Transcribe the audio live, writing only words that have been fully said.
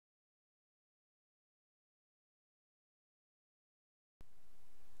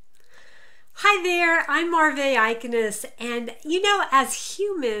Hi there, I'm Marve Iconis, and as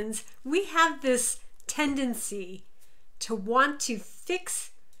humans, we have this tendency to want to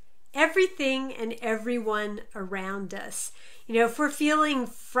fix everything and everyone around us. If we're feeling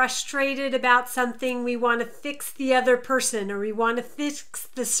frustrated about something, we want to fix the other person or we want to fix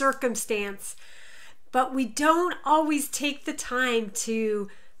the circumstance, but we don't always take the time to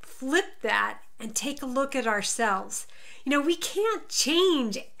flip that and take a look at ourselves. We can't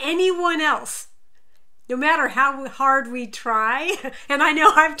change anyone else, no matter how hard we try. And I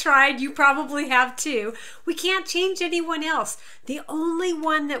know I've tried, you probably have too. We can't change anyone else. The only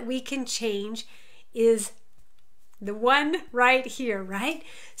one that we can change is the one right here, right?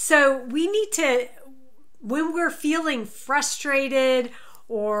 So we need to, when we're feeling frustrated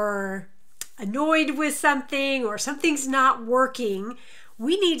or annoyed with something or something's not working,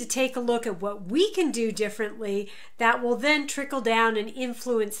 we need to take a look at what we can do differently that will then trickle down and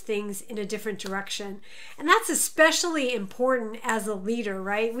influence things in a different direction. And that's especially important as a leader,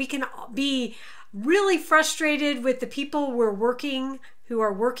 right? We can be really frustrated with the people who are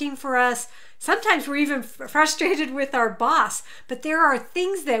working for us. Sometimes we're even frustrated with our boss, but there are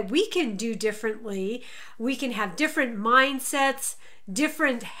things that we can do differently. We can have different mindsets,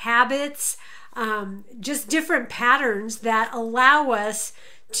 different habits, just different patterns that allow us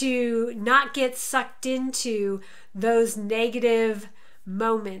to not get sucked into those negative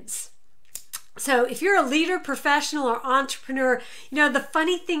moments. So if you're a leader, professional, or entrepreneur, the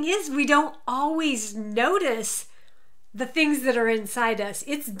funny thing is we don't always notice the things that are inside us.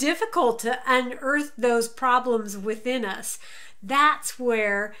 It's difficult to unearth those problems within us. That's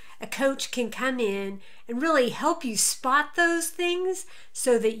where a coach can come in and really help you spot those things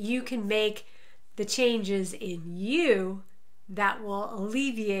so that you can make the changes in you that will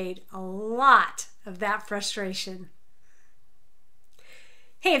alleviate a lot of that frustration.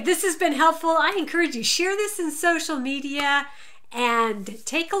 Hey, if this has been helpful, I encourage you, share this in social media and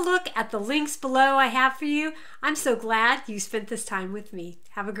take a look at the links below I have for you. I'm so glad you spent this time with me.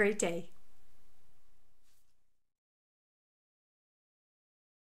 Have a great day.